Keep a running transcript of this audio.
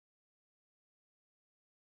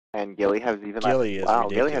And Gilly has even less. Gilly is Wow,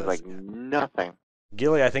 Gilly has ridiculous. like nothing.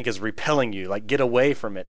 Gilly, I think, is repelling you. Like, get away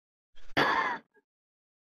from it.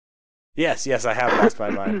 Yes, yes, I have lost my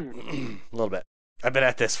mind. A little bit. I've been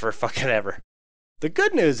at this for fucking ever. The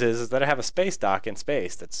good news is that I have a space dock in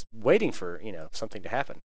space that's waiting for, something to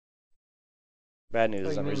happen. Bad news Oh,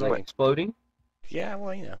 is you I'm mean like resuming. exploding? Yeah,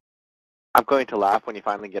 well, I'm going to laugh when you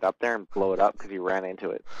finally get up there and blow it up because you ran into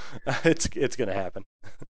it. it's gonna happen.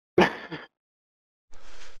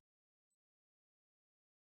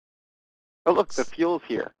 Oh look, the fuel's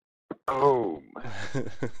here. Boom.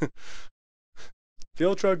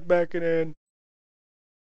 Fuel truck backing in.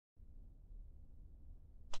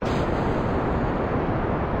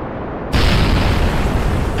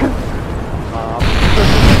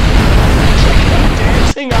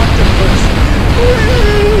 Dancing octopus.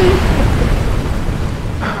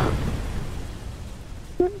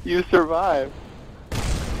 You survived.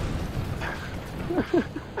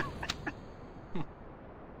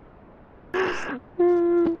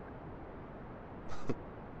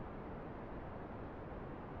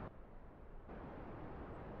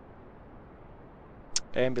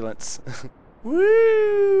 Ambulance. Woo!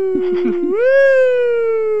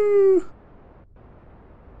 Woo!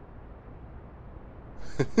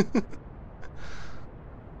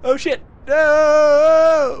 Oh shit! No!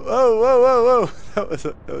 Oh! Whoa! Whoa! Whoa! That was.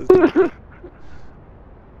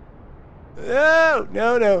 No!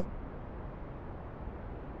 No! No!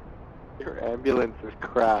 Your ambulance is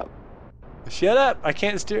crap. Shut up! I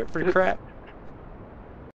can't steer it for crap.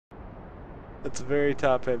 That's very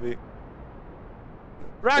top heavy.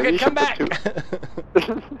 Rocket, come back!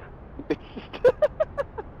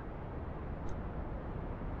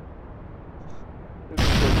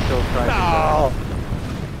 No!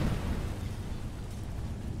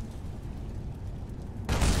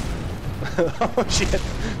 Oh shit!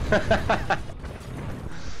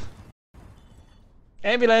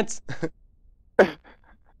 Ambulance!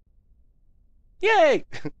 Yay!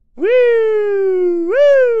 Woo!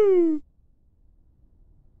 Woo!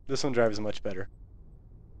 This one drives much better.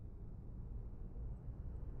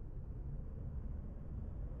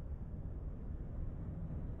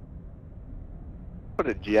 Put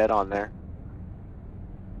a jet on there.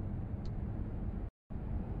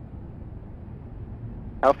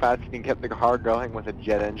 How fast can you get the car going with a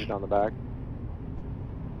jet engine on the back?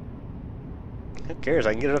 Who cares?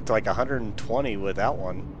 I can get it up to like 120 without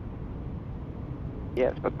one.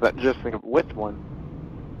 Yes, but just with one.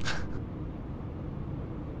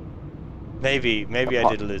 Maybe I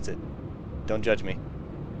did lose it. Don't judge me.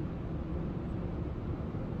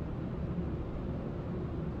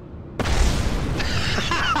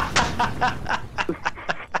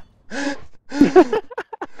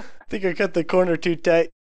 Think I cut the corner too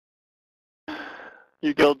tight.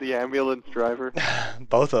 You killed the ambulance driver.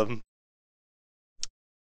 Both of them.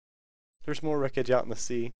 There's more wreckage out in the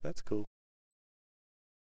sea. That's cool.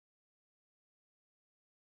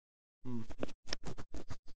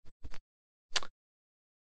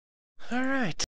 All right.